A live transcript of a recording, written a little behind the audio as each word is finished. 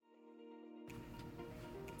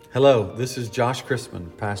Hello, this is Josh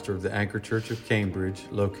Chrisman, pastor of the Anchor Church of Cambridge,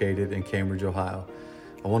 located in Cambridge, Ohio.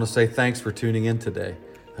 I want to say thanks for tuning in today.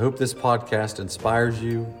 I hope this podcast inspires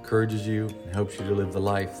you, encourages you, and helps you to live the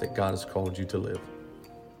life that God has called you to live.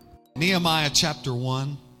 Nehemiah chapter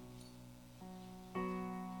 1,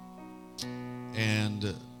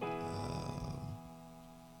 and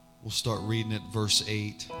we'll start reading at verse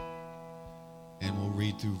 8, and we'll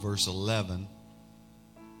read through verse 11.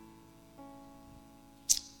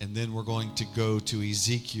 And then we're going to go to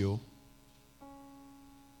Ezekiel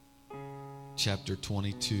chapter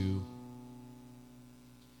 22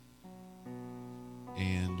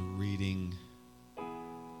 and reading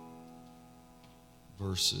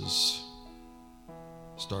verses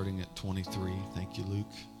starting at 23. Thank you, Luke.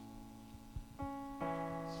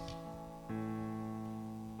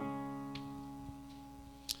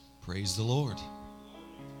 Praise the Lord.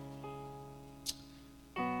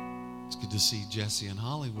 Good to see Jesse and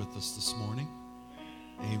Holly with us this morning.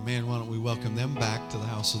 Amen. Why don't we welcome them back to the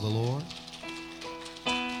house of the Lord?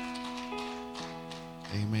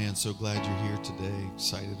 Amen. So glad you're here today.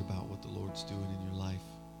 Excited about what the Lord's doing in your life,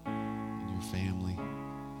 in your family.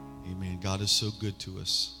 Amen. God is so good to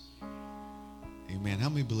us. Amen. How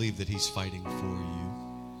many believe that He's fighting for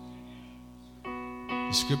you?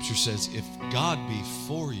 The scripture says, if God be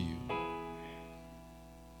for you,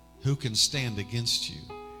 who can stand against you?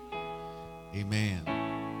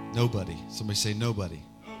 Amen. Nobody. Somebody say nobody.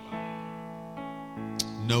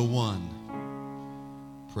 No one.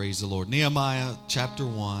 Praise the Lord. Nehemiah chapter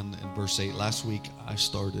 1 and verse 8. Last week I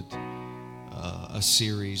started a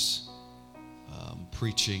series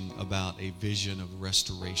preaching about a vision of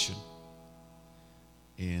restoration.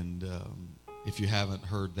 And if you haven't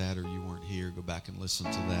heard that or you weren't here, go back and listen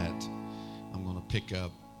to that. I'm going to pick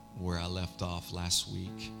up where I left off last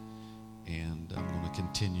week. And I'm going to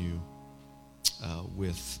continue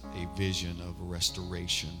with a vision of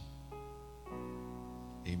restoration.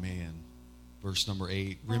 Amen. Verse number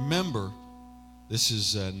 8. Remember, this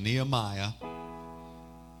is Nehemiah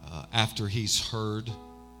after he's heard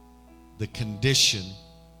the condition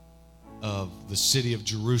of the city of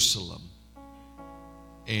Jerusalem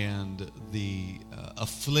and the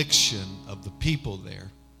affliction of the people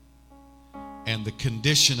there and the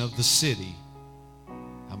condition of the city.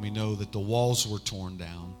 How many know that the walls were torn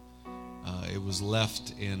down? It was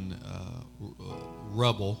left in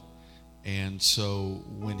rubble. And so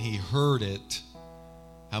when he heard it,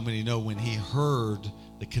 how many know when he heard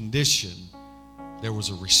the condition, there was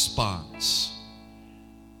a response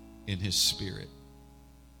in his spirit?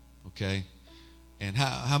 Okay? And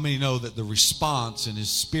how many know that the response in his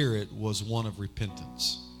spirit was one of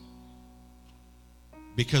repentance?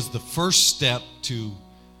 Because the first step to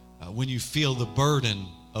when you feel the burden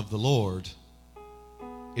of the Lord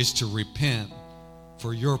is to repent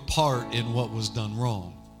for your part in what was done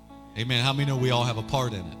wrong. Amen. How many know we all have a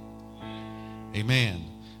part in it? Amen.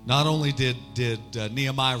 Not only did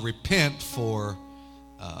Nehemiah repent for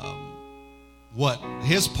what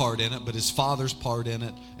his part in it, but his father's part in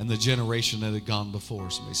it and the generation that had gone before.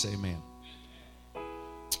 Somebody say amen.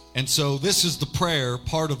 And so this is the prayer,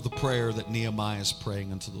 part of the prayer that Nehemiah is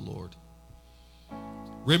praying unto the Lord.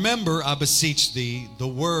 Remember, I beseech thee, the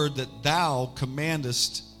word that thou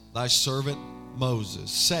commandest thy servant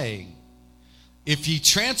Moses, saying, if ye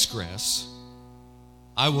transgress,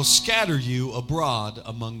 I will scatter you abroad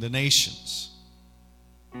among the nations.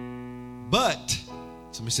 But,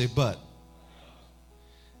 somebody say but,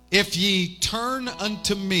 if ye turn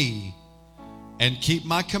unto me and keep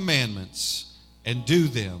my commandments and do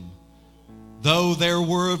them, though there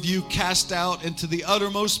were of you cast out into the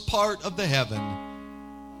uttermost part of the heaven,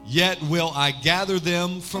 yet will I gather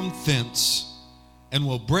them from thence, and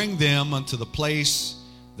will bring them unto the place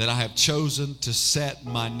that I have chosen to set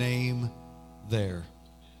my name there.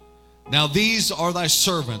 Now these are thy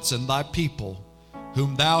servants and thy people,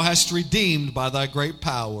 whom thou hast redeemed by thy great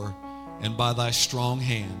power and by thy strong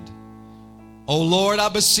hand. O Lord, I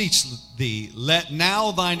beseech thee, let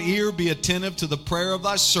now thine ear be attentive to the prayer of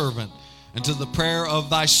thy servant and to the prayer of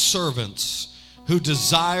thy servants, who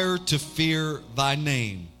desire to fear thy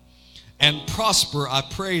name. And prosper, I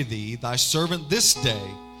pray thee, thy servant this day,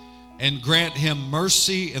 and grant him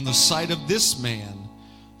mercy in the sight of this man,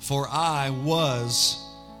 for I was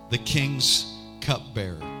the king's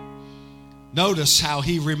cupbearer. Notice how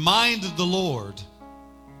he reminded the Lord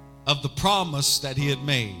of the promise that he had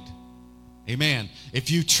made. Amen.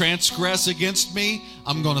 If you transgress against me,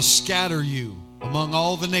 I'm going to scatter you among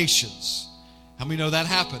all the nations. How many know that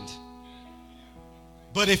happened?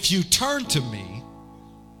 But if you turn to me,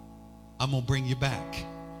 I'm going to bring you back.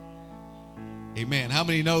 Amen. How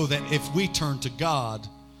many know that if we turn to God,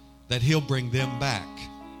 that He'll bring them back.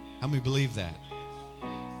 How many believe that?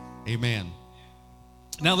 Amen.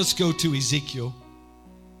 Now let's go to Ezekiel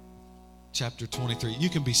chapter 23. You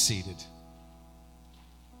can be seated.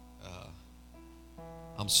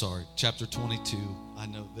 I'm sorry, chapter 22. I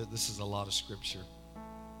know that this is a lot of scripture.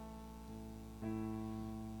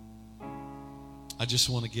 I just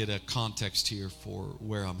want to get a context here for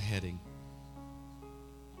where I'm heading.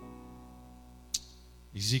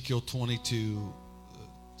 Ezekiel 22,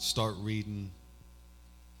 start reading.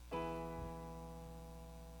 Well,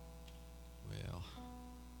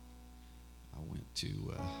 I went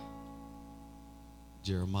to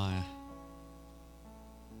Jeremiah.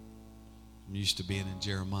 I'm used to being in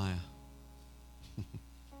Jeremiah.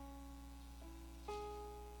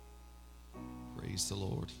 Praise the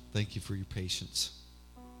Lord. Thank you for your patience.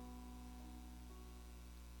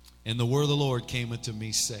 And the word of the Lord came unto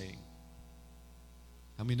me, saying,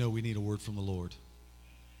 how many know we need a word from the Lord?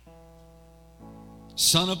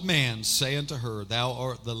 Son of man, say unto her, thou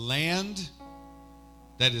art the land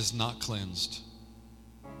that is not cleansed,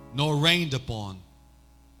 nor rained upon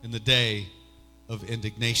in the day of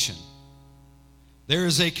indignation. There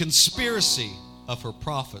is a conspiracy of her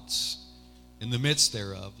prophets in the midst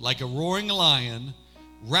thereof, like a roaring lion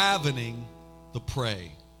ravening the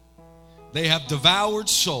prey. They have devoured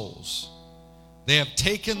souls. They have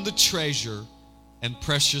taken the treasure and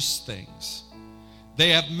precious things.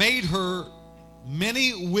 They have made her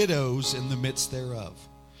many widows in the midst thereof.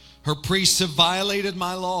 Her priests have violated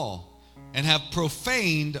my law and have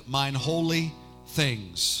profaned mine holy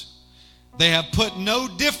things. They have put no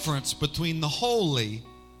difference between the holy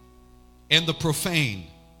and the profane.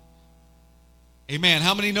 Amen.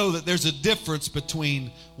 How many know that there's a difference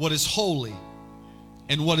between what is holy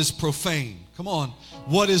and what is profane? Come on.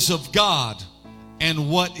 What is of God and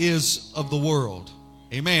what is of the world?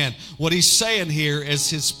 Amen. What he's saying here is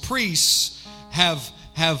his priests have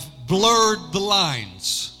blurred the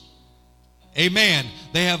lines. Amen.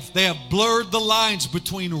 They have blurred the lines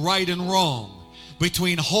between right and wrong,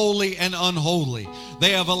 between holy and unholy.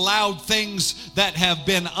 They have allowed things that have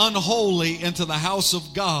been unholy into the house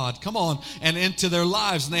of God, come on, and into their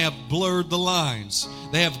lives, and they have blurred the lines.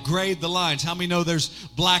 They have grayed the lines. How many know there's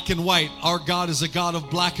black and white? Our God is a God of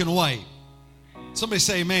black and white. Somebody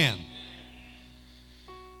say amen.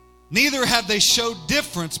 Neither have they showed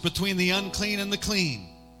difference between the unclean and the clean,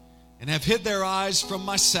 and have hid their eyes from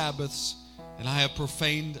my Sabbaths, and I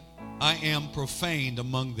am profaned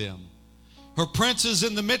among them. Her princes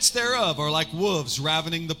in the midst thereof are like wolves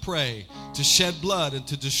ravening the prey, to shed blood and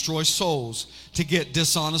to destroy souls, to get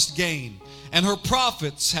dishonest gain. And her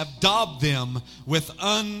prophets have daubed them with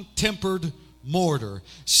untempered mortar,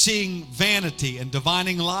 seeing vanity and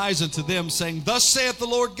divining lies unto them, saying, thus saith the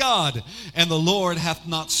Lord God, and the Lord hath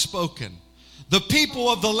not spoken. The people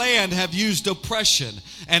of the land have used oppression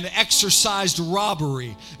and exercised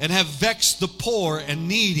robbery, and have vexed the poor and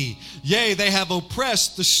needy. Yea, they have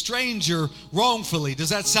oppressed the stranger wrongfully. Does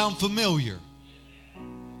that sound familiar?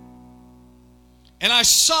 And I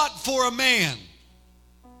sought for a man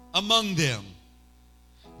among them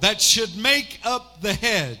that should make up the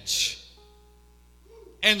hedge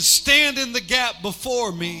and stand in the gap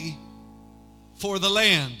before me for the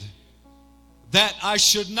land, that I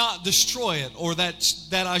should not destroy it, or that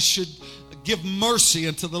I should give mercy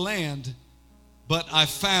unto the land, but I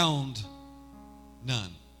found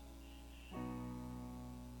none.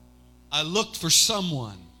 I looked for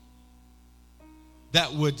someone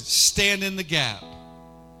that would stand in the gap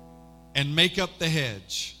and make up the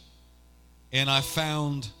hedge, and I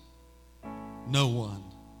found no one.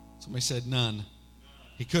 Somebody said none.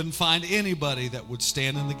 He couldn't find anybody that would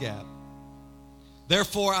stand in the gap.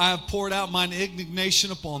 Therefore I have poured out mine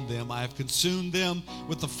indignation upon them. I have consumed them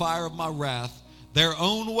with the fire of my wrath. Their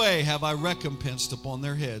own way have I recompensed upon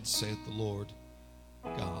their heads, saith the Lord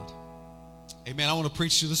God. Amen. I want to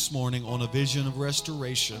preach to you this morning on a vision of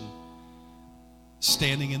restoration,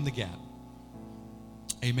 standing in the gap.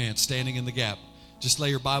 Amen. Standing in the gap. Just lay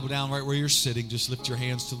your Bible down right where you're sitting. Just lift your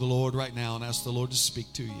hands to the Lord right now and ask the Lord to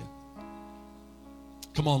speak to you.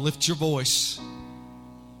 Come on, lift your voice.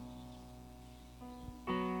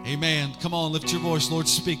 Amen. Come on, lift your voice. Lord,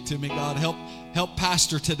 speak to me, God. Help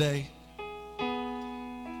Pastor today.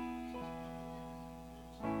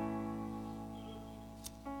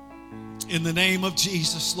 In the name of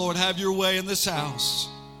Jesus, Lord, have your way in this house.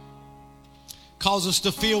 Cause us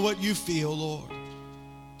to feel what you feel, Lord.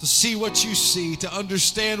 To see what you see, to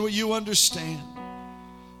understand what you understand.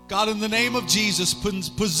 God, in the name of Jesus,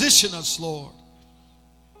 position us, Lord.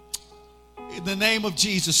 In the name of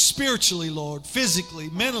Jesus, spiritually, Lord, physically,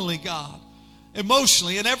 mentally, God,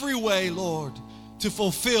 emotionally, in every way, Lord, to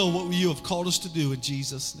fulfill what you have called us to do in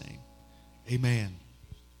Jesus' name. Amen.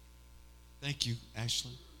 Thank you,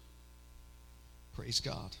 Ashley. Praise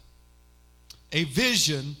God. A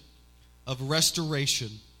vision of restoration.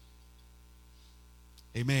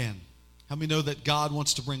 Amen. How many know that God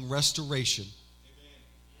wants to bring restoration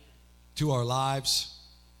to our lives,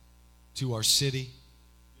 to our city,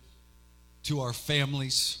 to our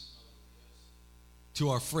families, to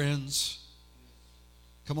our friends?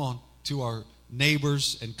 Come on, to our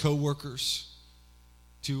neighbors and co-workers,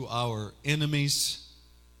 to our enemies.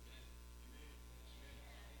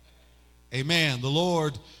 Amen. The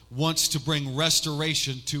Lord wants to bring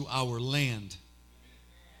restoration to our land.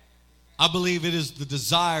 I believe it is the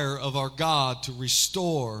desire of our God to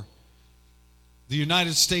restore the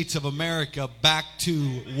United States of America back to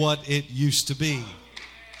what it used to be.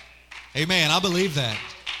 Amen. I believe that.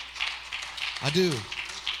 I do.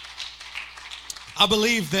 I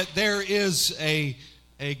believe that there is a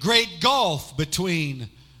great gulf between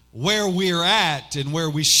where we're at and where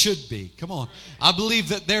we should be. Come on. I believe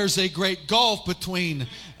that there's a great gulf between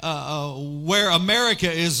where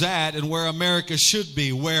America is at and where America should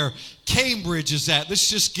be, where Cambridge is at. Let's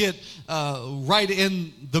just get right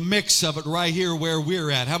in the mix of it right here where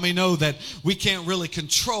we're at. How many know that we can't really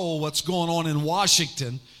control what's going on in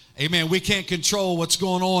Washington? Amen. We can't control what's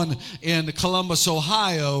going on in Columbus,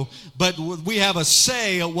 Ohio, but we have a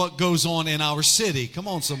say of what goes on in our city. Come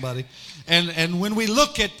on, somebody. And when we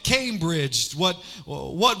look at Cambridge,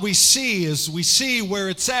 what we see is we see where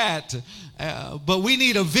it's at, but we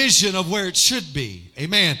need a vision of where it should be.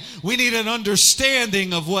 Amen. We need an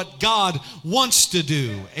understanding of what God wants to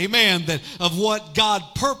do. Amen. That of what God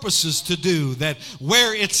purposes to do. That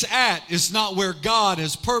where it's at is not where God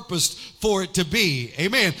has purposed for it to be.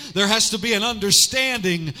 Amen. There has to be an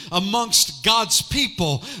understanding amongst God's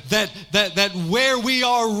people that where we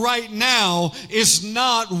are right now is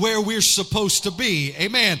not where we're supposed to be.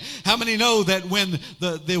 Amen. How many know that when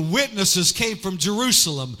the witnesses came from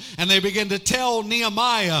Jerusalem and they began to tell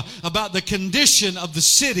Nehemiah about the condition of the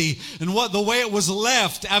city and what the way it was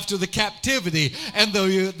left after the captivity and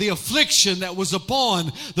the affliction that was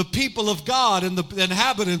upon the people of God and the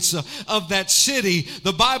inhabitants of that city,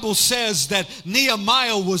 the Bible says that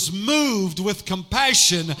Nehemiah was moved with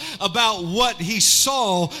compassion about what he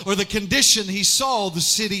saw or the condition he saw the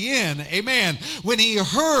city in. Amen. When he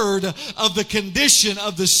heard of the condition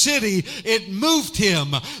of the city, it moved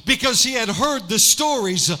him because he had heard the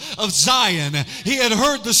stories of Zion. He had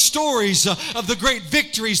heard the stories of the great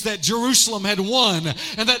victories that Jerusalem had won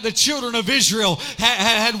and that the children of Israel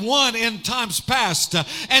had won in times past.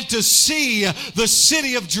 And to see the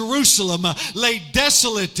city of Jerusalem lay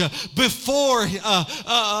desolate before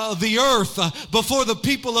the earth, before the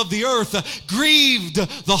people of the earth, grieved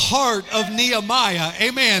the heart of Nehemiah.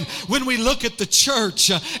 Amen. When we look at the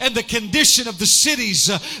church and the condition of the cities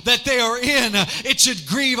that they are in, it should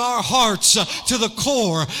grieve our hearts to the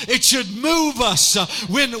core. It should move us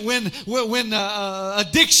when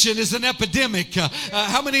addiction is an epidemic.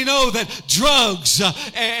 How many know that drugs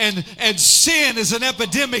and sin is an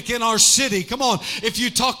epidemic in our city? Come on. If you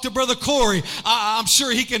talk to Brother Corey, I'm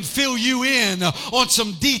sure he can fill you in on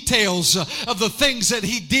some details of the things that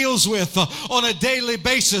he deals with on a daily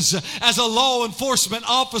basis as a law enforcement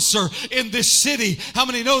officer in this city. How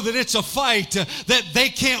many know that it's a fight that they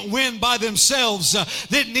can't win by themselves,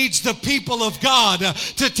 that needs the people of God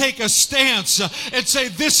to take a stance and say,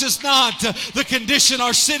 this is not the condition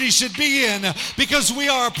our city should be in, because we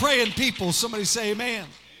are a praying people. Somebody say amen.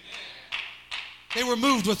 They were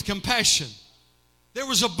moved with compassion. There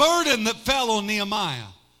was a burden that fell on Nehemiah.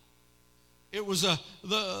 It was a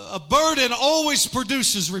burden always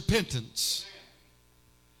produces repentance,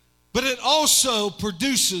 but it also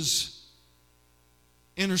produces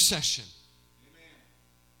intercession.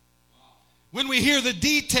 When we hear the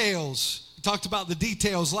details, we talked about the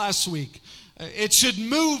details last week, it should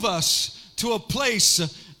move us to a place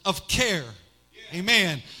of care.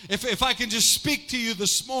 Amen. If I can just speak to you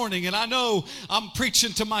this morning, and I know I'm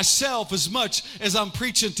preaching to myself as much as I'm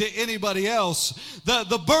preaching to anybody else,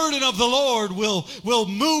 the burden of the Lord will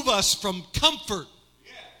move us from comfort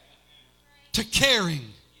to caring.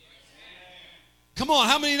 Come on,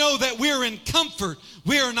 how many know that we're in comfort,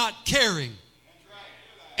 we are not caring?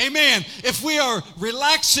 Amen. If we are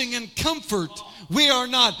relaxing in comfort, We are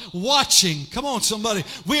not watching. Come on, somebody.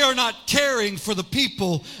 We are not caring for the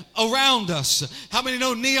people around us. How many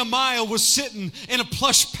know Nehemiah was sitting in a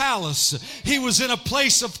plush palace? He was in a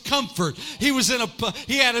place of comfort. He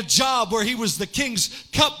had a job where he was the king's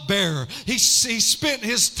cupbearer. He spent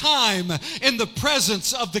his time in the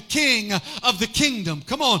presence of the king of the kingdom.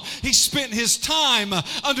 Come on. He spent his time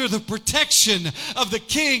under the protection of the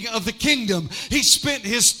king of the kingdom. He spent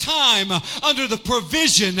his time under the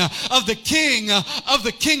provision of the king of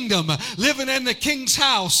the kingdom, living in the king's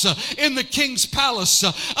house, in the king's palace,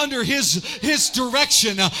 under his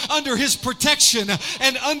direction, under his protection,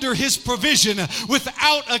 and under his provision,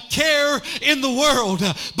 without a care in the world.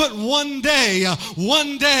 But one day,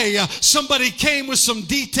 somebody came with some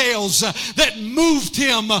details that moved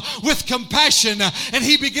him with compassion, and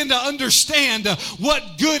he began to understand,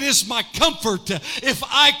 what good is my comfort if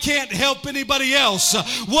I can't help anybody else?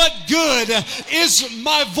 What good is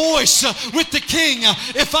my voice with the king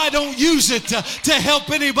if I don't use it to help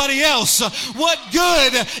anybody else? What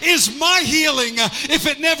good is my healing if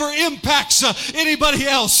it never impacts anybody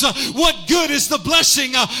else? What good is the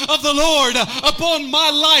blessing of the Lord upon my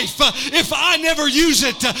life if I never use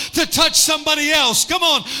it to touch somebody else? Come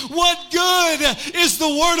on. What good is the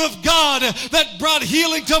word of God that brought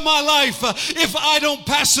healing to my life if I don't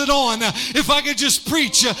pass it on? If I could just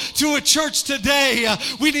preach to a church today,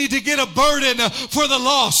 we need to get a burden for the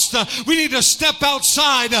lost. We need to step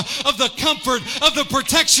outside of the comfort of the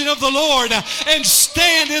protection of the Lord and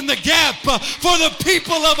stand in the gap for the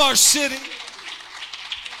people of our city.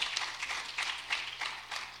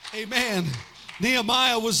 Amen.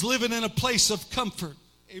 Nehemiah was living in a place of comfort.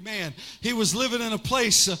 Amen. He was living in a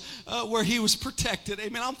place where he was protected.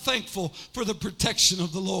 Amen. I'm thankful for the protection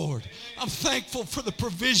of the Lord. I'm thankful for the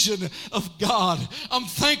provision of God. I'm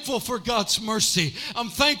thankful for God's mercy. I'm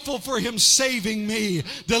thankful for him saving me,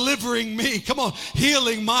 delivering me. Come on,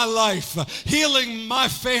 healing my life, healing my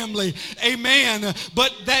family. Amen.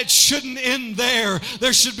 But that shouldn't end there.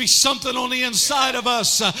 There should be something on the inside of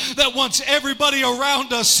us that wants everybody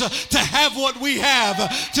around us to have what we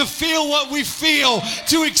have, to feel what we feel,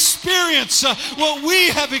 to experience what we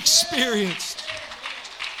have experienced.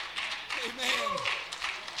 Amen.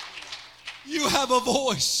 You have a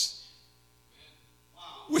voice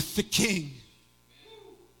with the King.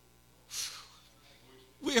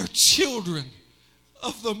 We are children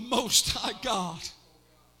of the Most High God.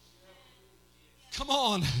 Come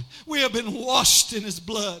on. We have been washed in his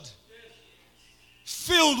blood,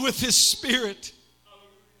 filled with his Spirit.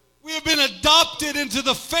 We have been adopted into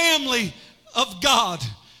the family of God.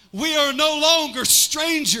 We are no longer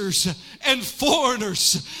strangers and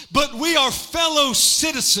foreigners, but we are fellow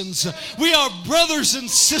citizens. We are brothers and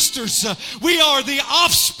sisters. We are the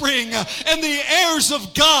offspring and the heirs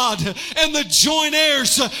of God and the joint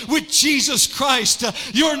heirs with Jesus Christ.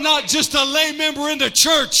 You're not just a lay member in the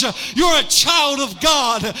church. You're a child of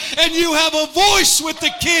God, and you have a voice with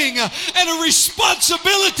the King and a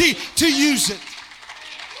responsibility to use it.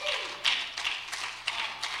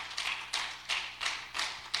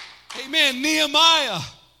 Amen. Nehemiah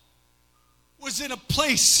was in a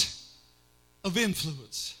place of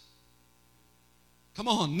influence. Come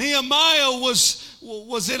on. Nehemiah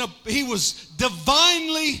he was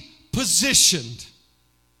divinely positioned.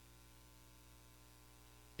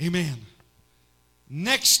 Amen.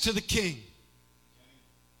 Next to the king.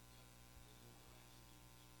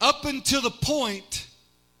 Up until this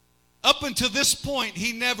point,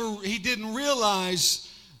 he didn't realize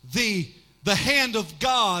the hand of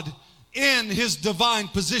God in his divine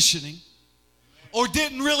positioning, or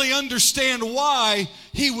didn't really understand why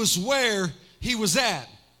he was where he was at.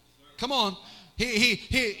 Come on.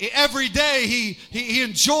 He every day he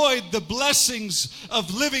enjoyed the blessings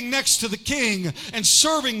of living next to the king and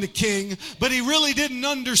serving the king, but he really didn't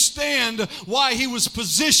understand why he was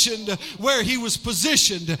positioned where he was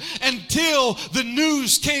positioned until the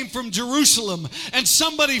news came from Jerusalem and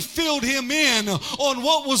somebody filled him in on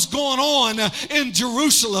what was going on in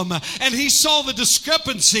Jerusalem, and he saw the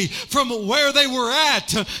discrepancy from where they were at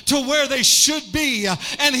to where they should be,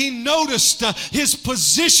 and he noticed his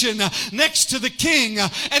position next to the king,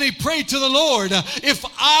 and he prayed to the Lord, if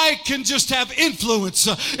I can just have influence,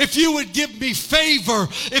 if you would give me favor,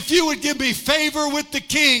 with the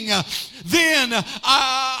king, then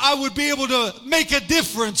I would be able to make a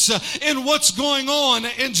difference in what's going on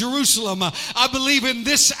in Jerusalem. I believe in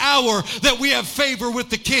this hour that we have favor with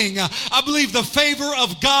the King. I believe the favor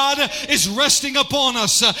of God is resting upon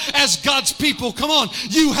us as God's people. Come on,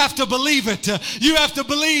 you have to believe it. You have to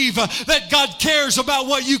believe that God cares about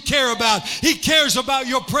what you care about. He cares about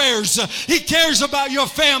your prayers. He cares about your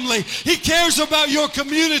family. He cares about your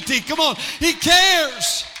community. Come on, He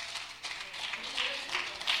cares.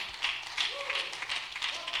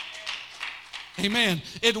 Amen.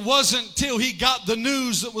 It wasn't till he got the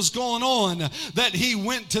news that was going on that he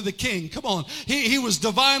went to the king. Come on. He was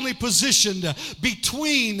divinely positioned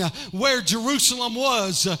between where Jerusalem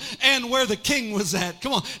was and where the king was at.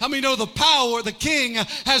 Come on. How many know the power? The king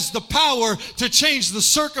has the power to change the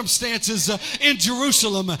circumstances in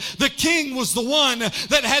Jerusalem. The king was the one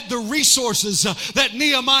that had the resources that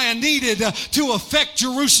Nehemiah needed to affect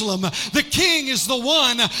Jerusalem. The king is the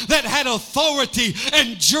one that had authority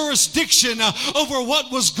and jurisdiction over what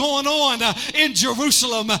was going on in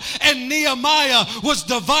Jerusalem. And Nehemiah was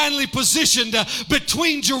divinely positioned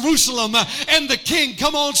between Jerusalem and the king.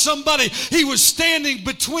 Come on, somebody. He was standing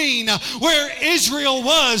between where Israel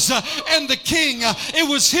was and the king. It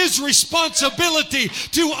was his responsibility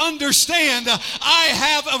to understand, I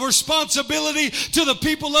have a responsibility to the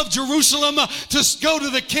people of Jerusalem to go to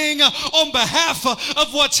the king on behalf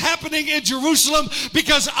of what's happening in Jerusalem,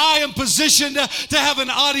 because I am positioned to have an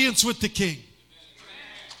audience with the king.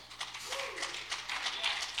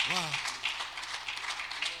 Wow.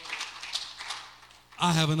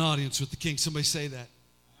 I have an audience with the king. Somebody say that.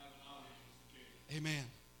 Amen.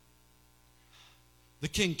 The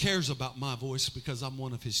king cares about my voice because I'm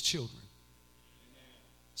one of his children.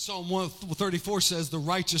 Psalm 134 says, the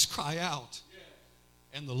righteous cry out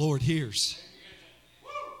and the Lord hears.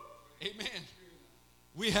 Amen.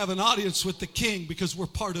 We have an audience with the king because we're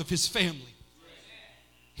part of his family.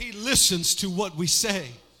 He listens to what we say.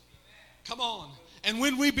 Come on. And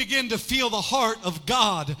when we begin to feel the heart of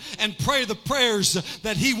God and pray the prayers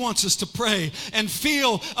that He wants us to pray, and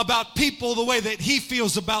feel about people the way that He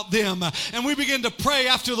feels about them, and we begin to pray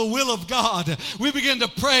after the will of God, we begin to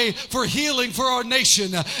pray for healing for our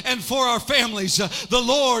nation and for our families, the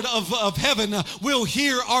Lord of heaven will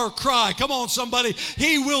hear our cry. Come on, somebody.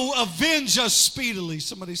 He will avenge us speedily.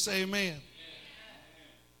 Somebody say amen.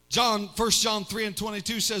 1 John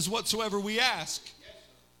 3:22 says, whatsoever we ask,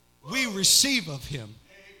 we receive of Him.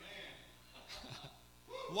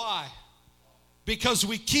 Why? Because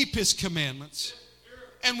we keep His commandments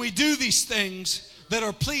and we do these things that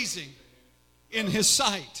are pleasing in His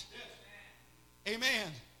sight.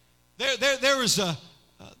 Amen. There's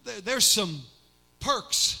some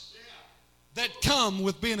perks that come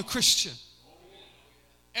with being a Christian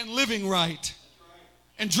and living right,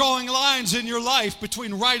 and drawing lines in your life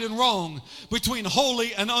between right and wrong, between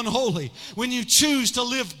holy and unholy. When you choose to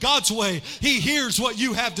live God's way, He hears what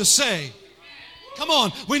you have to say. Come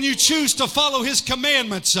on. When you choose to follow His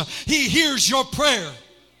commandments, He hears your prayer.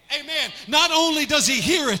 Amen. Not only does He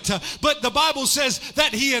hear it, but the Bible says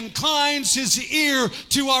that He inclines His ear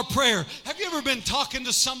to our prayer. Have you ever been talking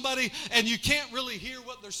to somebody and you can't really hear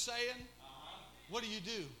what they're saying? What do?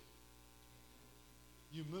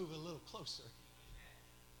 You move a little closer.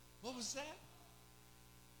 What was that?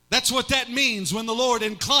 That's what that means when the Lord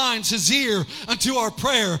inclines His ear unto our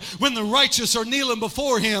prayer. When the righteous are kneeling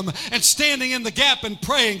before Him and standing in the gap and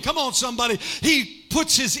praying. Come on, somebody. He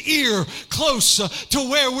puts His ear close to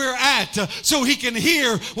where we're at so He can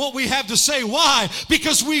hear what we have to say. Why?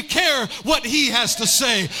 Because we care what He has to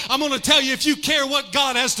say. I'm going to tell you, if you care what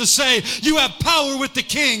God has to say, you have power with the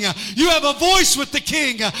King. You have a voice with the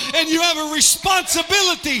King. And you have a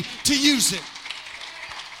responsibility to use it.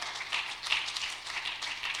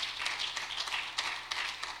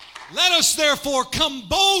 Let us therefore come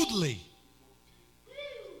boldly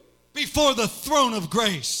before the throne of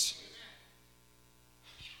grace.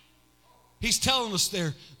 He's telling us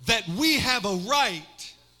there that we have a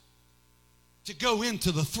right to go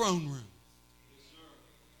into the throne room.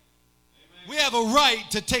 We have a right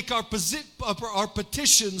to take our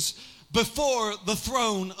petitions before the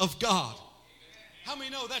throne of God. How many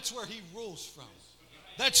know that's where He rules from?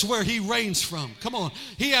 That's where He reigns from. Come on.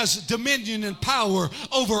 He has dominion and power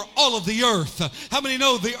over all of the earth. How many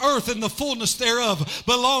know the earth and the fullness thereof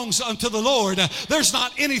belongs unto the Lord? There's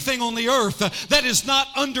not anything on the earth that is not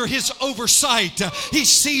under His oversight. He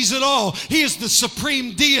sees it all. He is the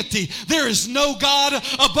supreme deity. There is no God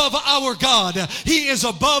above our God. He is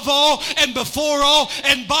above all and before all,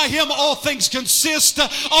 and by Him all things consist.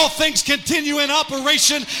 All things continue in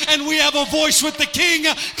operation, and we have a voice with the King.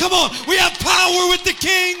 Come on. We have power with the King.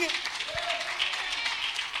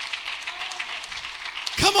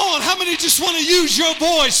 Come on, how many just want to use your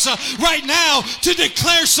voice right now to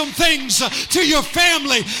declare some things to your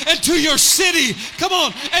family and to your city? Come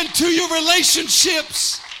on, and to your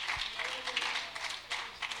relationships.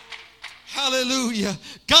 Hallelujah.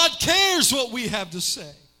 God cares what we have to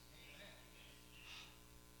say.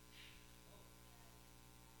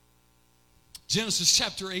 Genesis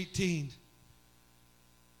chapter 18.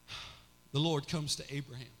 The Lord comes to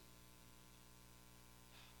Abraham.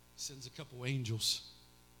 Sends a couple angels.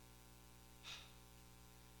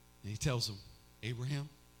 And he tells him, Abraham,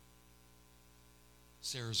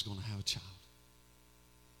 Sarah's going to have a child.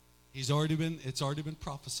 It's already been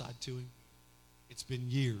prophesied to him. It's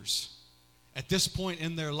been years. At this point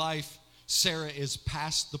in their life, Sarah is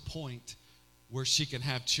past the point where she can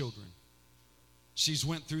have children. She's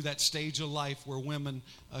went through that stage of life where women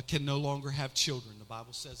can no longer have children. The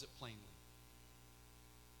Bible says it plainly.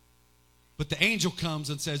 But the angel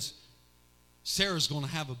comes and says, Sarah's going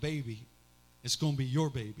to have a baby. It's going to be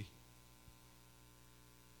your baby.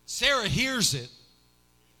 Sarah hears it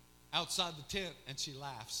outside the tent and she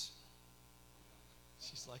laughs.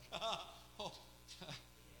 She's like, oh,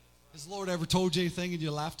 has the Lord ever told you anything and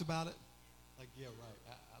you laughed about it? Like, yeah,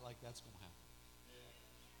 right. I like that's going to happen.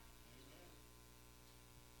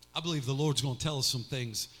 I believe the Lord's going to tell us some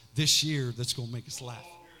things this year that's going to make us laugh.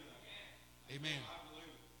 Amen.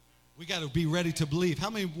 We got to be ready to believe.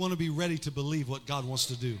 How many want to be ready to believe what God wants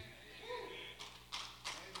to do?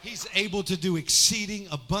 He's able to do exceeding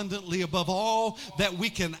abundantly above all that we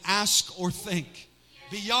can ask or think.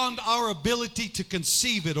 Beyond our ability to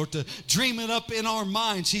conceive it or to dream it up in our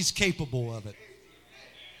minds, He's capable of it.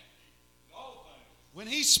 When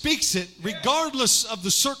He speaks it, regardless of the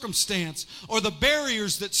circumstance or the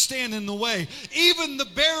barriers that stand in the way, even the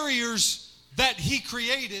barriers that He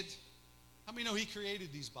created. How many know He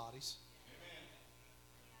created these bodies?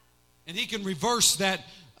 And He can reverse that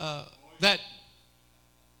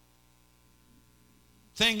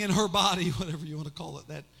thing in her body, whatever you want to call it,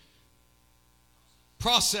 that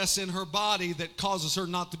process in her body that causes her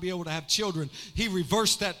not to be able to have children. He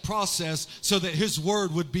reversed that process so that His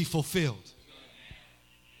word would be fulfilled.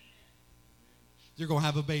 You're going to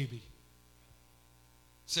have a baby.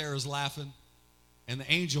 Sarah's laughing, and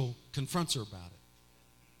the angel confronts her about it.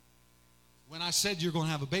 When I said you're going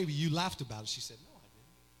to have a baby, you laughed about it. She said, no, I didn't.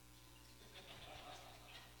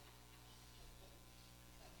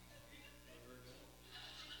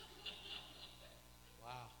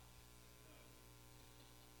 Wow.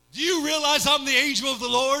 Do you realize I'm the angel of the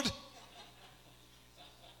Lord?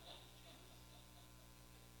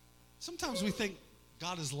 Sometimes we think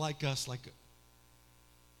God is like us, like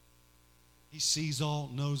He sees all,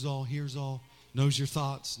 knows all, hears all, knows your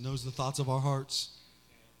thoughts, knows the thoughts of our hearts.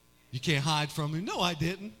 You can't hide from Him. No, I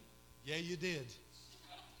didn't. Yeah, you did.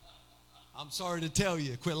 I'm sorry to tell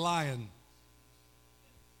you. Quit lying.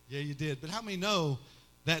 Yeah, you did. But how many know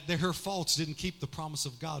that her faults didn't keep the promise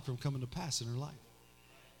of God from coming to pass in her life?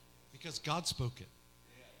 Because God spoke it.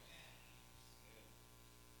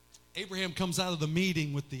 Abraham comes out of the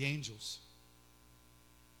meeting with the angels.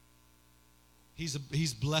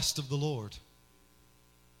 He's blessed of the Lord.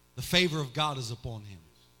 The favor of God is upon him.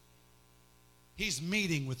 He's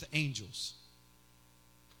meeting with the angels.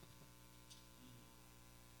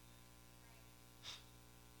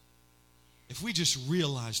 If we just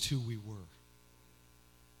realized who we were.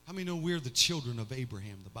 How many know we're the children of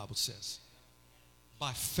Abraham, the Bible says?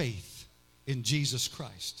 By faith in Jesus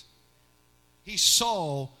Christ. He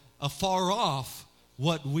saw afar off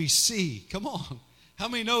what we see. Come on. How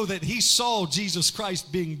many know that he saw Jesus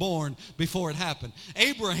Christ being born before it happened?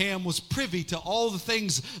 Abraham was privy to all the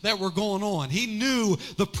things that were going on. He knew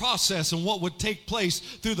the process and what would take place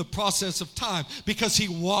through the process of time because he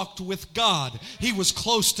walked with God. He was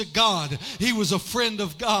close to God. He was a friend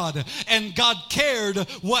of God. And God cared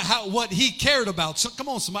what he cared about. So come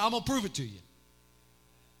on, somebody, I'm going to prove it to you.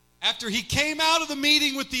 After he came out of the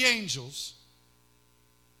meeting with the angels,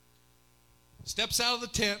 steps out of the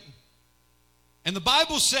tent, and the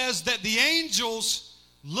Bible says that the angels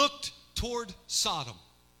looked toward Sodom.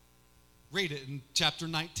 Read it in chapter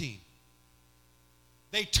 19.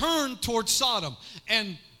 They turned toward Sodom.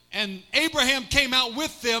 And Abraham came out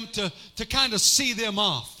with them to kind of see them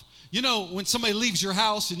off. You know, when somebody leaves your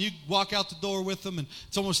house and you walk out the door with them and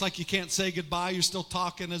it's almost like you can't say goodbye. You're still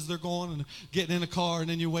talking as they're going and getting in a car and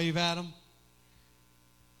then you wave at them.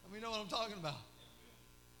 I mean, you know what I'm talking about.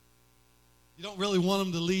 You don't really want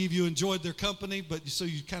them to leave. You enjoyed their company, but so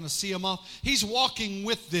you kind of see them off. He's walking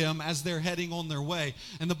with them as they're heading on their way.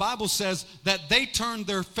 And the Bible says that they turned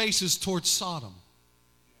their faces towards Sodom.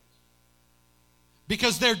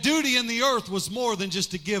 Because their duty in the earth was more than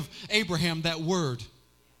just to give Abraham that word.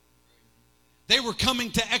 They were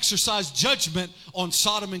coming to exercise judgment on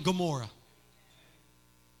Sodom and Gomorrah.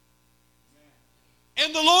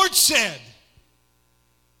 And the Lord said,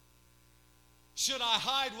 should I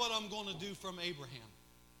hide what I'm going to do from Abraham?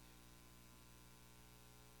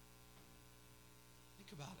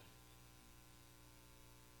 Think about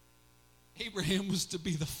it. Abraham was to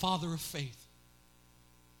be the father of faith,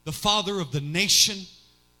 the father of the nation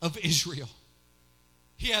of Israel.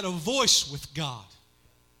 He had a voice with God.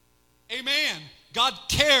 Amen. God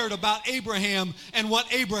cared about Abraham and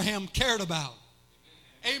what Abraham cared about.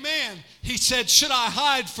 Amen. He said, should I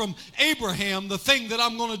hide from Abraham the thing that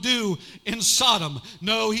I'm going to do in Sodom?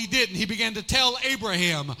 No, he didn't. He began to tell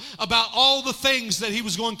Abraham about all the things that he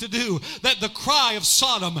was going to do, that the cry of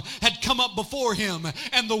Sodom had come up before him,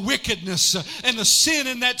 and the wickedness and the sin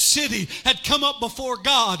in that city had come up before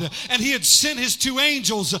God, and he had sent his two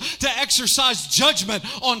angels to exercise judgment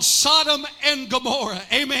on Sodom and Gomorrah.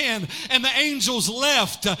 Amen. And the angels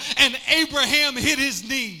left, and Abraham hit his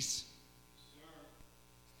knees.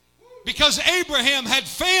 Because Abraham had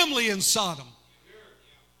family in Sodom.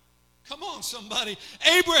 Come on, somebody.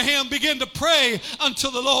 Abraham began to pray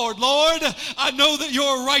unto the Lord. Lord, I know that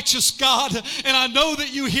you're a righteous God, and I know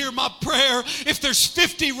that you hear my prayer. If there's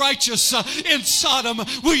 50 righteous in Sodom,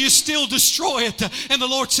 will you still destroy it? And the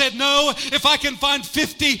Lord said, no, if I can find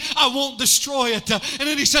 50, I won't destroy it. And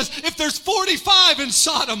then he says, if there's 45 in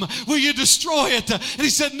Sodom, will you destroy it? And he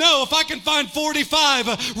said, no, if I can find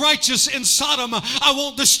 45 righteous in Sodom, I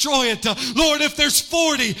won't destroy it. Lord, if there's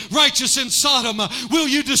 40 righteous in Sodom, will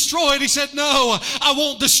you destroy it? He said, no, I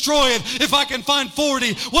won't destroy it if I can find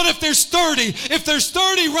 40. What if there's 30? If there's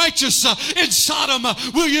 30 righteous in Sodom,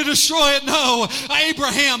 will you destroy it? No,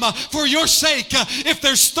 Abraham, for your sake, if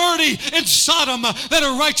there's 30 in Sodom that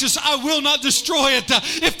are righteous, I will not destroy it.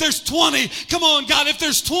 If there's 20, come on, God, if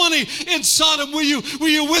there's 20 in Sodom, will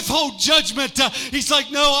you withhold judgment? He's like,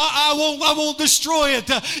 no, I won't destroy it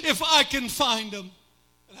if I can find them.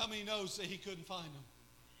 And how many knows that he couldn't find them?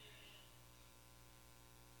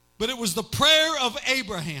 But it was the prayer of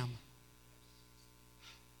Abraham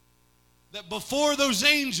that before those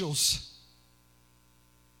angels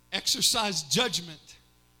exercised judgment,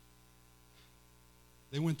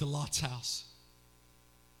 they went to Lot's house.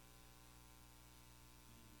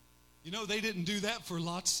 You know, they didn't do that for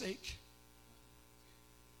Lot's sake.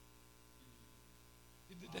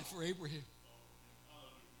 They did that for Abraham.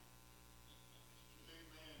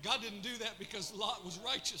 God didn't do that because Lot was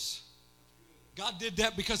righteous. God did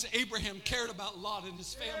that because Abraham cared about Lot and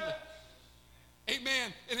his family.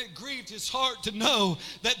 Amen. And it grieved his heart to know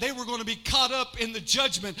that they were going to be caught up in the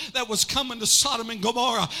judgment that was coming to Sodom and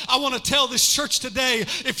Gomorrah. I want to tell this church today,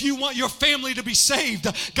 if you want your family to be saved,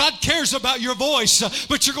 God cares about your voice,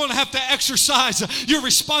 but you're going to have to exercise your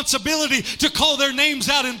responsibility to call their names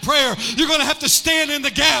out in prayer. You're going to have to stand in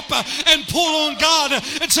the gap and pull on God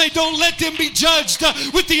and say, don't let them be judged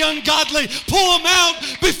with the ungodly. Pull them out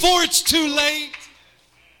before it's too late.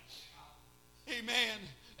 Amen.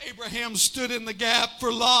 Abraham stood in the gap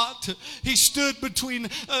for Lot. He stood between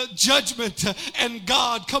judgment and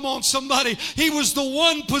God. Come on, somebody. He was the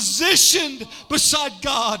one positioned beside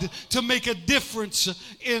God to make a difference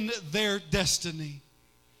in their destiny.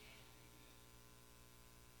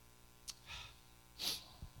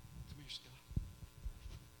 Come here, Scott.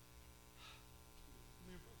 Come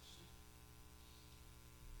here, brother.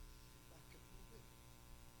 Back up a little bit.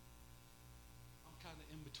 I'm kind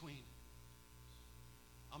of in between.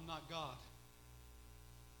 I'm not God.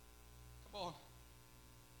 Come on.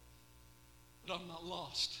 But I'm not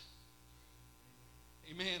lost.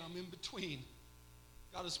 Amen. I'm in between.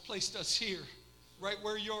 God has placed us here, right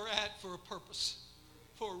where you're at, for a purpose,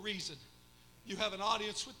 for a reason. You have an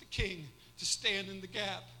audience with the King to stand in the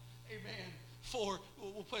gap. Amen.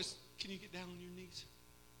 We'll place. Can you get down on your knees?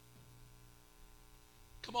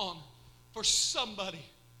 Come on. For somebody.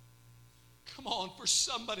 Come on. For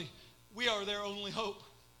somebody. We are their only hope.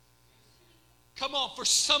 Come on, for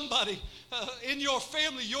somebody in your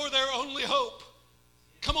family, you're their only hope.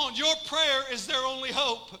 Come on, your prayer is their only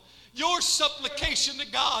hope. Your supplication to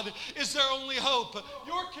God is their only hope.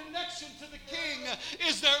 Your connection to the King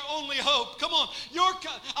is their only hope. Come on,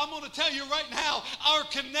 I'm going to tell you right now, our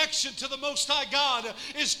connection to the Most High God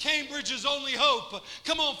is Cambridge's only hope.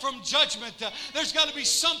 Come on, from judgment, there's got to be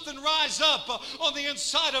something rise up on the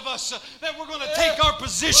inside of us that we're going to take our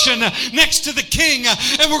position next to the King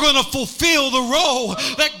and we're going to fulfill the role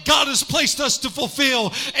that God has placed us to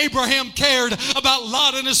fulfill. Abraham cared about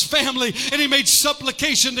Lot and his family, and he made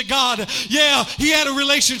supplication to God. God. Yeah, he had a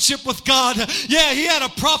relationship with God. Yeah, he had a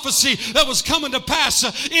prophecy that was coming to pass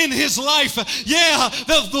in his life. Yeah,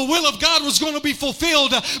 the will of God was going to be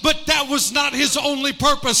fulfilled, but that was not his only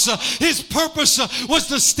purpose. His purpose was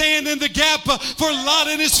to stand in the gap for Lot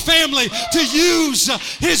and his family, to use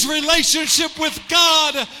his relationship with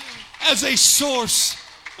God as a source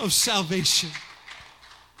of salvation.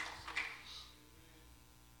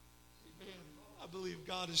 Amen. I believe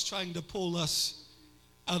God is trying to pull us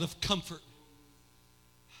out of comfort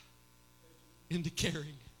into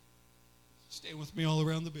caring. Stand with me all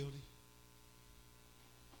around the building.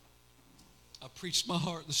 I preached my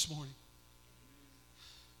heart this morning.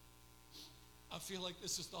 I feel like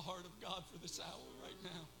this is the heart of God for this hour right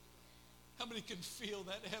now. How many can feel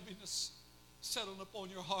that heaviness settling upon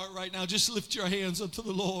your heart right now? Just lift your hands up to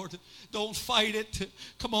the Lord. Don't fight it.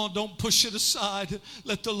 Come on, don't push it aside.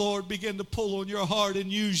 Let the Lord begin to pull on your heart and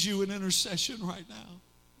use you in intercession right now.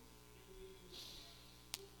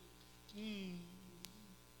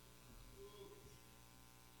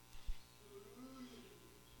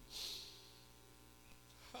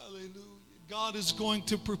 Hallelujah. God is going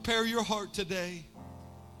to prepare your heart today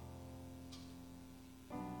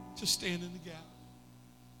to stand in the gap.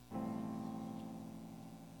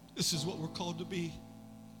 This is what we're called to be.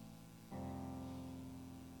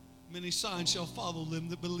 Many signs shall follow them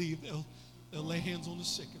that believe. They'll lay hands on the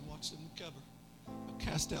sick and watch them recover. They'll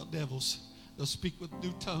cast out devils. They'll speak with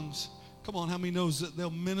new tongues. Come on, how many knows that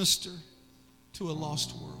they'll minister to a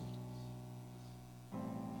lost world?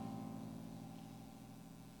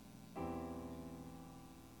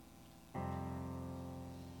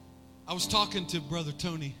 I was talking to Brother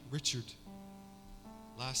Tony Richard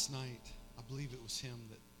last night. I believe it was him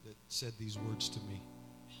that said these words to me.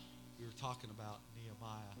 We were talking about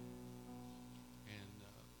Nehemiah, and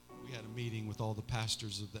we had a meeting with all the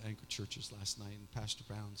pastors of the anchor churches last night, and Pastor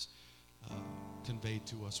Bounds conveyed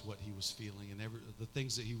to us what he was feeling, and the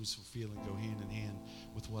things that he was feeling go hand in hand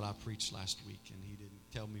with what I preached last week, and he didn't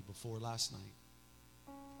tell me before last night.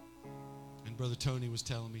 And Brother Tony was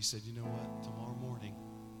telling me, he said, you know what, tomorrow morning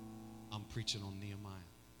I'm preaching on Nehemiah.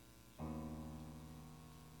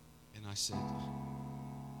 And I said,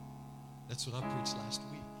 that's what I preached last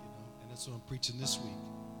week, and that's what I'm preaching this week.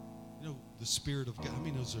 You know, the Spirit of God. How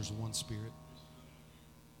many knows there's one Spirit?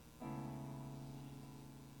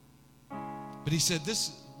 But he said,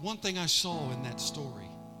 this one thing I saw in that story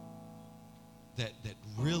that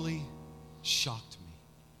really shocked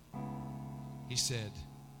me. He said,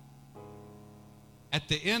 at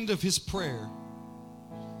the end of his prayer,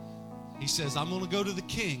 he says, I'm going to go to the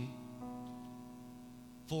king,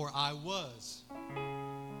 for I was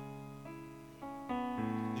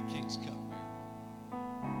the king's cupbearer.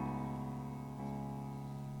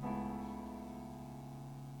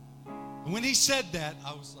 And when he said that,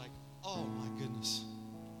 I was like, oh my goodness.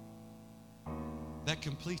 That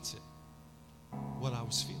completes it, what I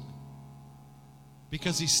was feeling.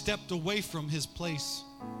 Because he stepped away from his place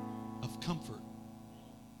of comfort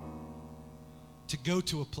to go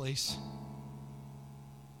to a place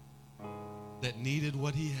that needed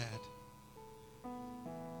what he had.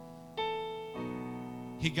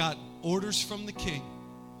 He got orders from the king.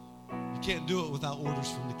 You can't do it without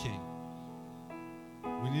orders from the king.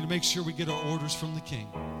 We need to make sure we get our orders from the king.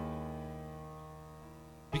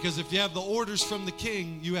 Because if you have the orders from the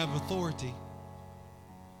king, you have authority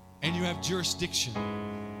and you have jurisdiction.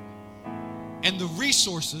 And the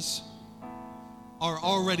resources are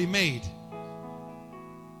already made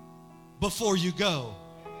before you go.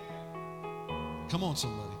 Come on,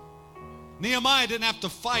 somebody. Nehemiah didn't have to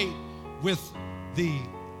fight with the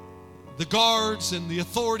guards and the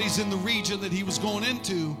authorities in the region that he was going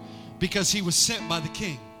into because he was sent by the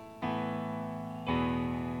king.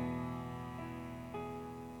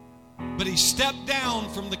 But he stepped down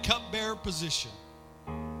from the cupbearer position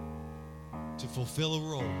to fulfill a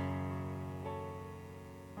role.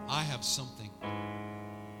 I have something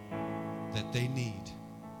that they need.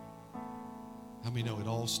 How many know it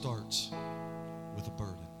all starts with a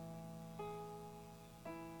burden?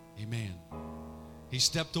 Amen. He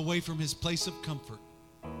stepped away from his place of comfort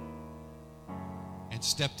and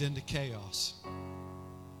stepped into chaos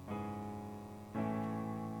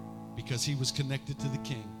because he was connected to the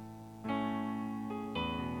king.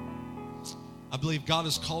 I believe God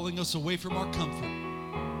is calling us away from our comfort,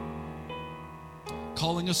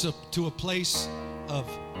 calling us up to a place of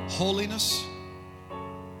holiness,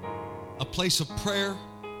 a place of prayer,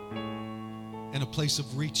 and a place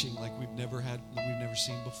of reaching like we've never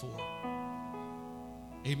seen before.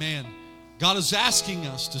 Amen. God is asking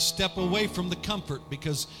us to step away from the comfort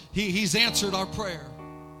because He's answered our prayer.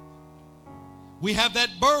 we have that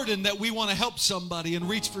burden that we want to help somebody and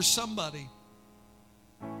reach for somebody,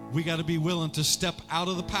 we got to be willing to step out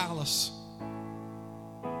of the palace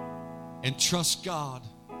and trust God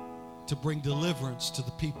to bring deliverance to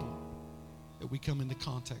the people that we come into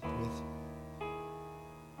contact with.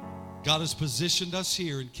 God has positioned us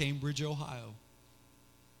here in Cambridge, Ohio.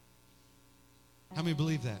 How many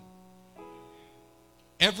believe that?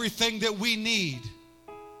 Everything that we need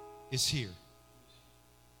is here.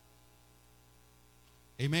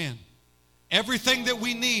 Amen. Everything that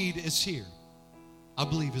we need is here. I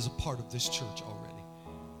believe is a part of this church already.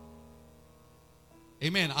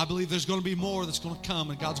 Amen. I believe there's going to be more that's going to come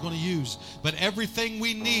and God's going to use. But everything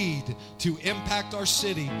we need to impact our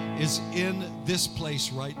city is in this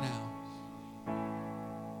place right now.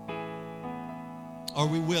 Are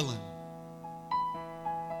we willing?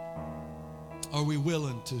 Are we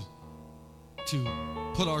willing to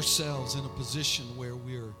put ourselves in a position where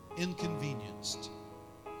we're inconvenienced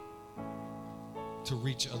to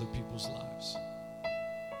reach other people's lives?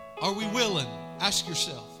 Are we willing? Ask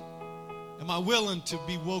yourself. Am I willing to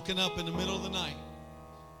be woken up in the middle of the night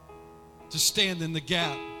to stand in the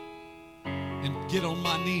gap and get on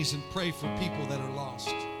my knees and pray for people that are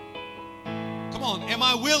lost? Come on, am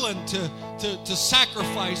I willing to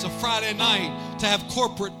sacrifice a Friday night to have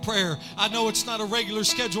corporate prayer? I know it's not a regular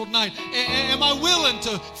scheduled night. Am I willing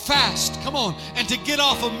to fast? Come on, and to get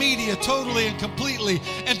off of media totally and completely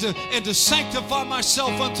and to sanctify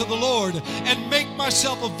myself unto the Lord and make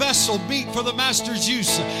myself a vessel meet for the Master's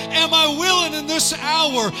use? Am I willing in this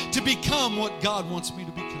hour to become what God wants me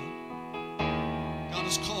to become? God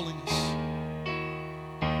is calling us.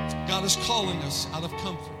 God is calling us out of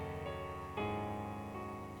comfort.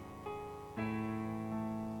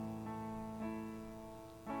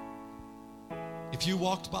 If you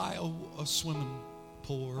walked by a swimming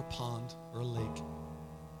pool or a pond or a lake,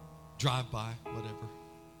 drive by, whatever,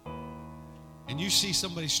 and you see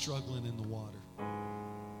somebody struggling in the water,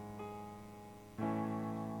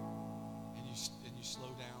 and you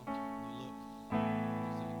slow down and you look, and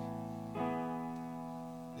you think,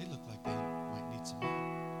 they look like they might need some help.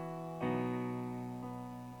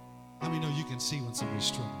 How many know you can see when somebody's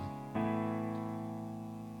struggling?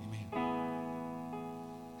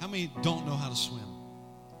 How many don't know how to swim?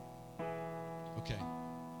 Okay.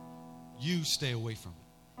 You stay away from it.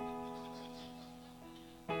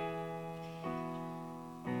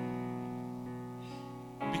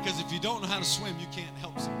 Because if you don't know how to swim, you can't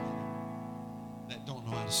help somebody that don't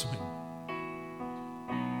know how to swim.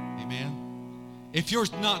 Amen? If you're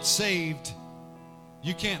not saved,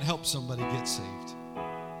 you can't help somebody get saved.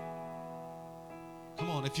 Come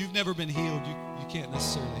on, if you've never been healed, you can't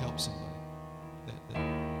necessarily help somebody.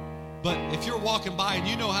 But if you're walking by and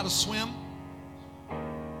you know how to swim,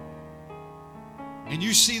 and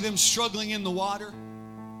you see them struggling in the water,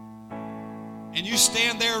 and you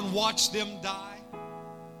stand there and watch them die,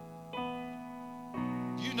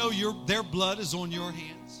 do you know their blood is on your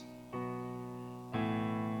hands?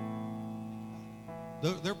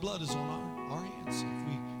 Their blood is on our hands if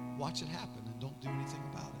we watch it happen and don't do anything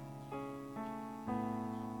about it.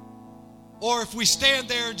 Or if we stand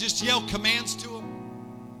there and just yell commands to them,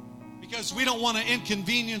 because we don't want to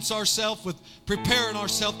inconvenience ourselves with preparing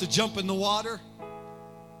ourselves to jump in the water.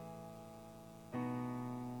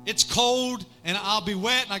 It's cold and I'll be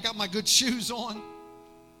wet and I got my good shoes on.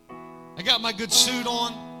 I got my good suit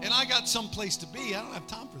on and I got some place to be. I don't have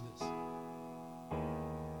time for this.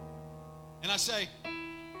 And I say,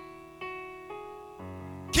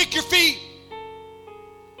 kick your feet.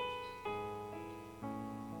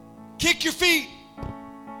 Kick your feet.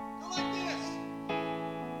 Go like this.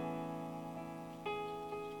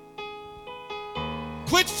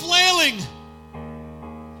 Quit flailing.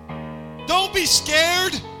 Don't be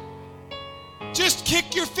scared. Just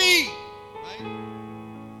kick your feet. Right?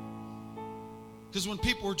 Because when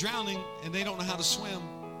people are drowning and they don't know how to swim,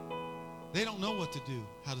 they don't know what to do,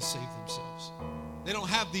 how to save themselves. They don't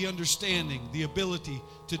have the understanding, the ability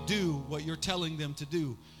to do what you're telling them to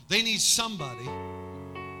do. They need somebody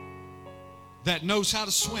that knows how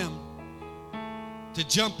to swim to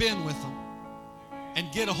jump in with them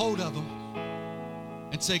and get a hold of them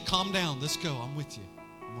and say, calm down, let's go, I'm with you.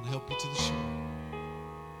 I'm going to help you to the shore.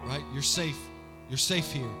 Right? You're safe. You're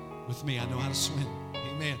safe here with me. I know how to swim.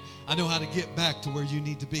 Amen. I know how to get back to where you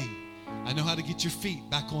need to be. I know how to get your feet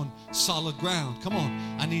back on solid ground. Come on.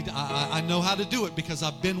 I know how to do it because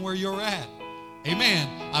I've been where you're at. Amen.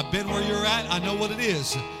 I've been where you're at. I know what it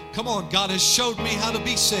is. Come on, God has showed me how to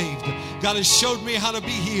be saved. God has showed me how to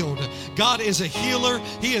be healed. God is a healer.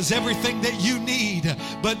 He is everything that you need.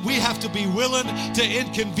 But we have to be willing to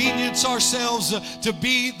inconvenience ourselves to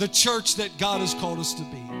be the church that God has called us to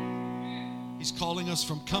be. He's calling us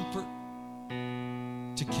from comfort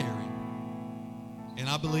to caring. And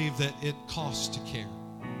I believe that it costs to care.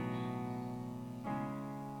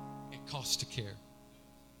 It costs to care.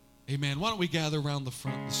 Amen. Why don't we gather around the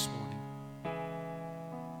front this morning?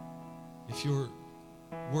 If you're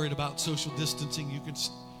worried about social distancing, you can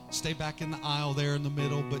stay back in the aisle there in the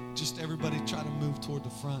middle, but just everybody try to move toward the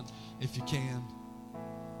front if you can.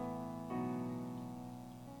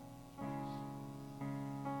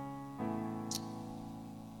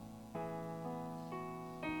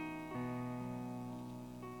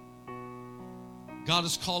 God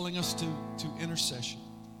is calling us to intercession.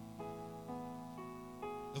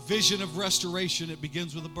 A vision of restoration, it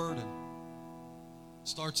begins with a burden.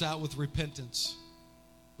 Starts out with repentance,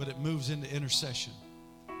 but it moves into intercession.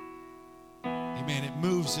 Amen. It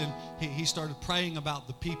moves in. He started praying about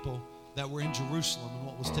the people that were in Jerusalem and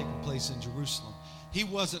what was taking place in Jerusalem. He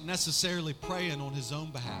wasn't necessarily praying on his own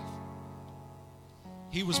behalf.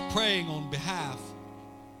 He was praying on behalf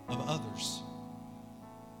of others.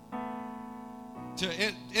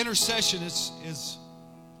 Intercession is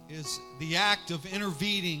the act of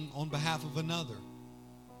intervening on behalf of another.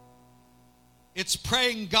 It's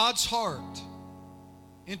praying God's heart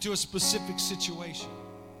into a specific situation,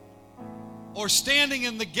 or standing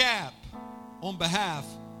in the gap on behalf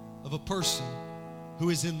of a person who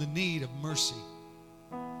is in the need of mercy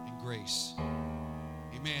and grace.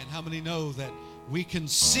 Amen. How many know that we can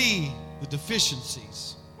see the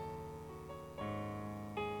deficiencies?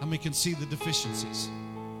 How many can see the deficiencies?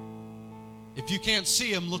 If you can't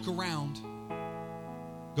see them, look around.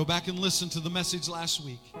 Go back and listen to the message last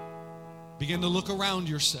week. Begin to look around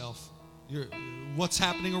yourself. What's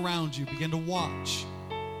happening around you. Begin to watch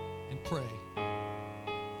and pray.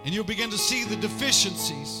 And you'll begin to see the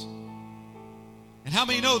deficiencies. And how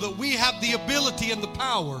many know that we have the ability and the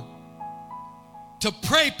power to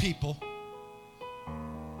pray people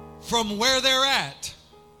from where they're at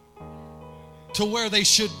to where they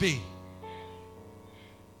should be?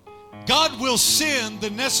 God will send the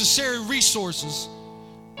necessary resources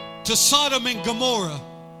to Sodom and Gomorrah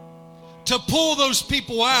to pull those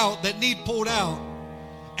people out that need pulled out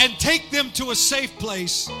and take them to a safe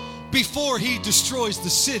place before He destroys the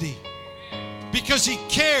city. Because He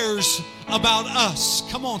cares about us.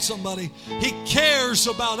 Come on, somebody. He cares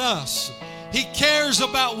about us. He cares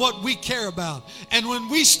about what we care about. And when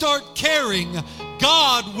we start caring,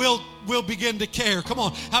 God will begin to care. Come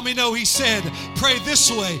on. How many know He said, pray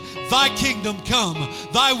this way, thy kingdom come,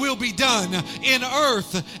 thy will be done in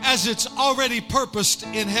earth as it's already purposed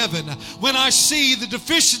in heaven. When I see the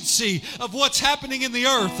deficiency of what's happening in the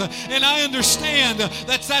earth, and I understand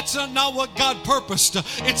that that's not what God purposed,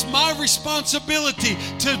 it's my responsibility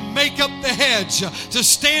to make up the hedge, to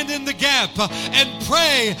stand in the gap and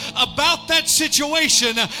pray about that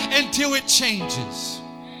situation until it changes.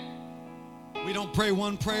 We don't pray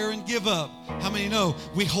one prayer and give up. How many know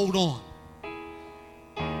we hold on?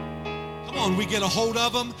 Come on, we get a hold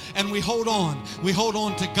of them and we hold on. We hold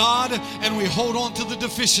on to God and we hold on to the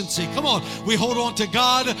deficiency. Come on, we hold on to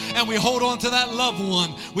God and we hold on to that loved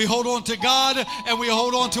one. We hold on to God and we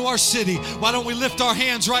hold on to our city. Why don't we lift our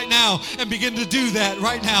hands right now and begin to do that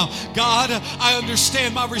right now? God, I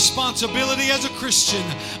understand my responsibility as a Christian.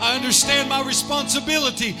 I understand my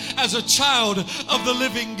responsibility as a child of the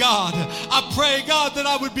living God. I pray, God, that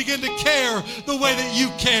I would begin to care the way that you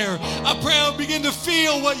care. I pray I would begin to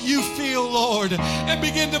feel what you feel, Lord, and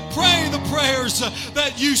begin to pray the prayers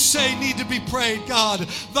that you say need to be prayed. God,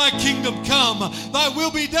 thy kingdom come, thy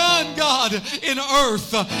will be done, God, in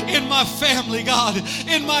earth, in my family, God,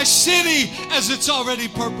 in my city, as it's already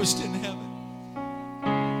purposed in heaven.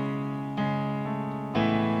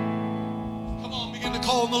 Come on, begin to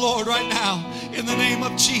call on the Lord right now. In the name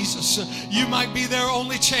of Jesus, you might be their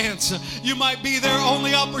only chance. You might be their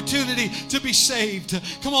only opportunity to be saved.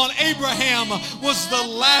 Come on, Abraham was the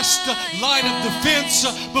last line of defense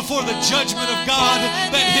before the judgment of God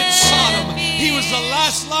that hit Sodom. He was the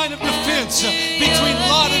last line of defense between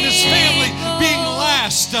Lot and his family being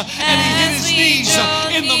last. And he hit his knees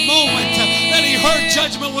in the moment that he heard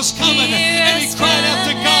judgment was coming. And he cried out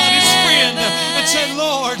to God, his friend, and said,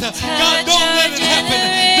 Lord, God, don't let it happen.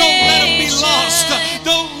 Don't let him be lost.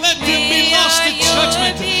 Don't let them be lost in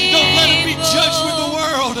judgment. Don't let them be judged with the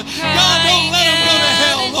world. God, don't let them go to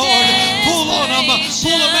hell, Lord. Pull on them.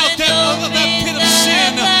 Pull them out of that pit of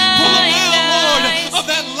sin. Pull them out, Lord, of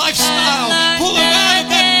that lifestyle. Pull them out of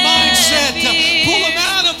that mindset. Pull them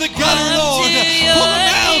out of the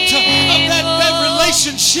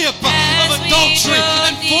ship of adultery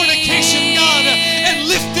and fornication, God, and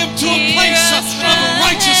lift them to a place of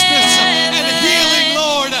righteousness and healing,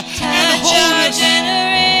 Lord, and wholeness.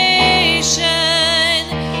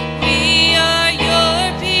 We are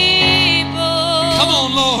your people. Come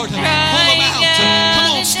on, Lord. Pull them out. Come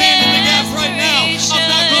on, stand in the gap right now. I'm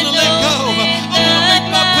not going to let go. I'm going to make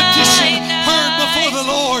my petition heard before the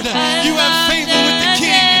Lord. You have favor with the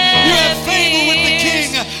King. You have favor with the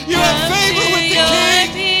King. You have favor with the King.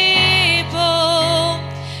 People,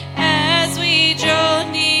 as we draw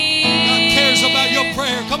near. God cares about your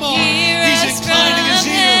prayer. Come on. He's inclining his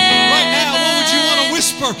ear right now. What would you want to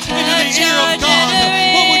whisper into the ear of God?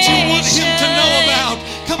 What would you want him to know about?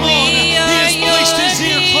 Come on. He has placed his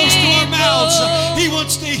ear close to our mouths. He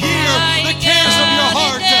wants to hear the cares of your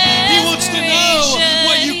heart. He wants to know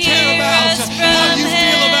what you care about, how you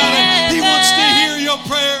feel about it. He wants to hear your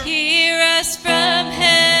prayer. Hear us from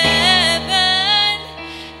heaven.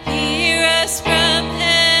 Hear us from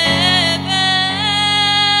heaven.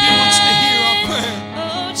 He wants to hear our prayer.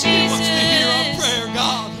 Oh, He Jesus. wants to hear our prayer,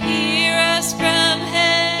 God. Hear us from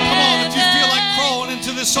heaven. Come on, if you feel like crawling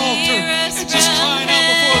into this altar and just crying out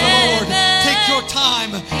before the Lord, take your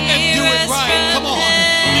time and do it right. Come on.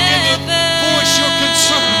 Begin to voice your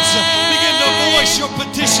concerns. Begin to voice your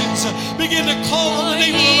petitions. Begin to call on the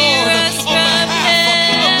name of the Lord on behalf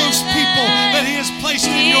of those people that He has placed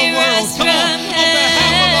in your world. Come on. On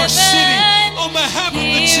behalf of our city. On behalf of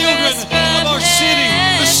the children of our city.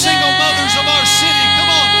 The single mothers of our city.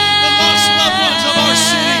 Come on. The lost loved ones of our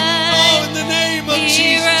city. Oh, in the name of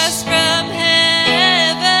Hear us Jesus. from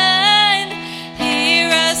heaven. Hear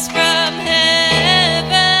us from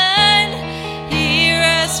heaven. Hear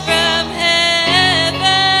us from heaven.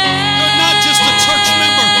 You're not just a church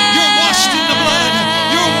member. You're washed in the blood.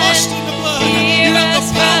 You're washed in the blood. You have the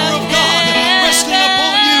power of God resting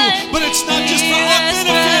upon you. But it's not just for our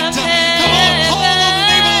benefit. Come on, call on the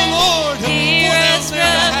name of the Lord for Hear them us there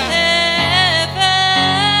to from have.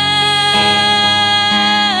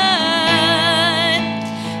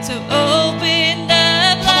 heaven. So open the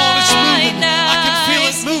Come on, it's moving. blind I can feel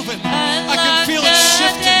it eyes. moving. I can feel it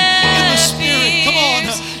shifting in the spirit. Come on,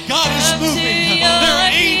 God is moving. There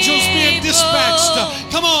are angels being dispatched.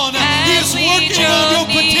 Come on, He is working on your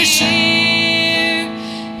petition.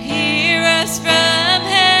 Hear us from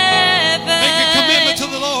heaven. Make a commitment to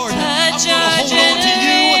the Lord. I'm Touch going to our hold on to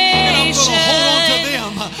you and I'm going to hold on to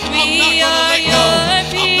them. I'm not going to let go.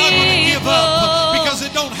 I'm not going to give up because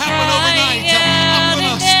it don't happen overnight. I'm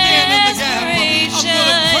going to stand in the gap. I'm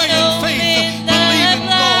going to pray in faith, believing,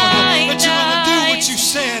 Lord, that you're going to do what you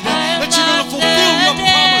said, that you're going to fulfill your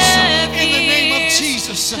promise in the name of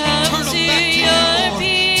Jesus. Turn them back to you, Lord.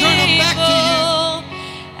 Turn them back to you.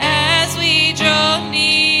 As we draw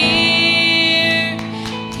near,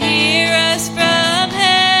 hear us from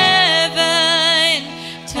heaven,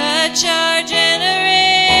 touch our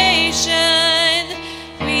generation.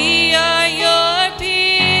 We are your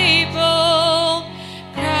people,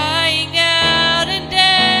 crying out in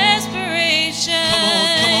desperation.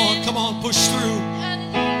 Come on, push through.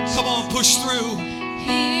 Come on, push through.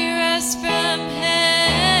 Hear us from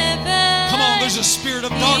heaven. Come on, there's a spirit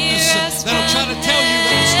of darkness that'll try to tell you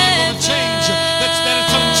that it's not going to change, that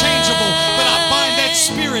it's unchangeable. But I bind that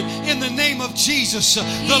spirit in the name of Jesus.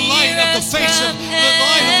 The light of the face of the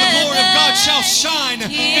light of the glory of God shall shine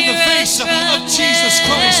in the face of Jesus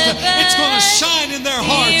Christ. It's going to shine in their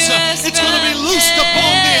hearts. It's going to be loosed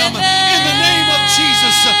upon them in the name of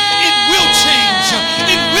Jesus. It will change.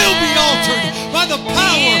 It will be altered by the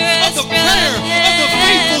power of the prayer of the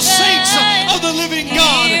faithful saints of the living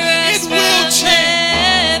God. It will change.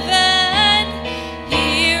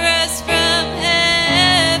 Hear us from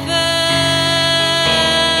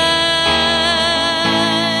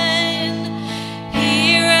heaven.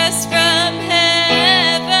 Hear us from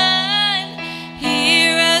heaven.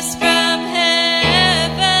 Hear us from heaven.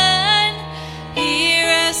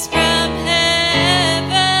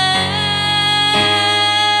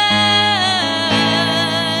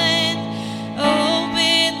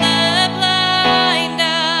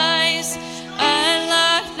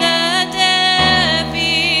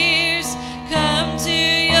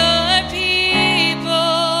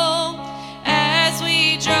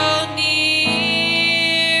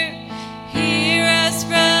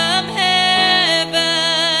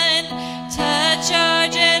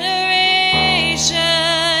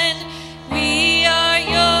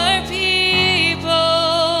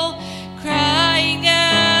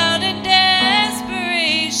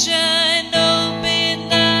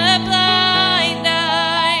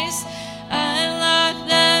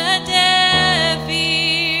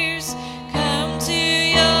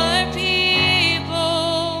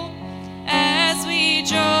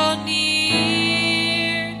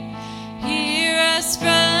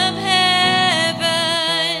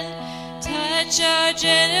 our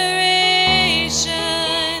generation.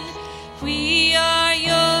 We are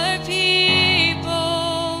your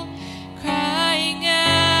people, crying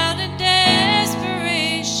out in desperation.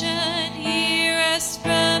 Hear us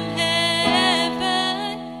from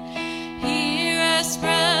heaven. Hear us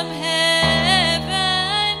from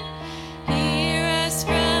heaven. Hear us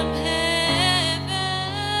from heaven.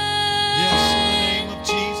 Yes, in the name of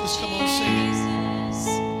Jesus. Come on, sing it.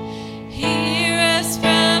 Hear us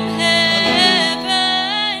from heaven.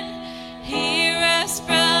 Hear us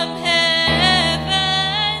from heaven.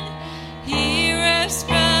 Hear us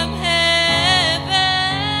from heaven.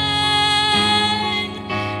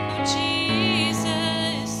 Oh,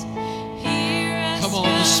 Jesus. Hear us. Come on,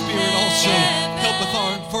 the Spirit also helpeth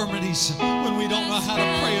our infirmities when we don't know how to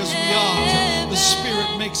pray as we ought. The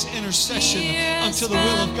Spirit makes intercession unto the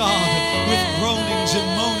will of God with groanings and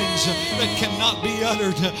moanings that cannot be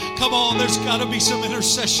uttered. Come on, there's got to be some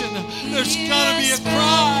intercession. There's got to be a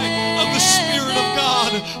cry of the Spirit of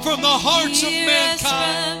God from the hearts of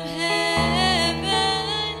mankind.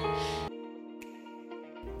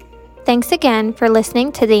 Thanks again for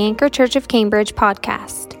listening to the Anchor Church of Cambridge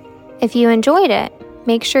podcast. If you enjoyed it,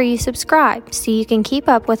 make sure you subscribe so you can keep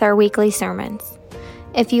up with our weekly sermons.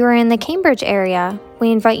 If you are in the Cambridge area,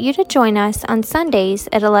 we invite you to join us on Sundays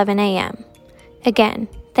at 11 a.m. Again,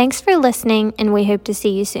 thanks for listening, and we hope to see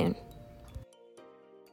you soon.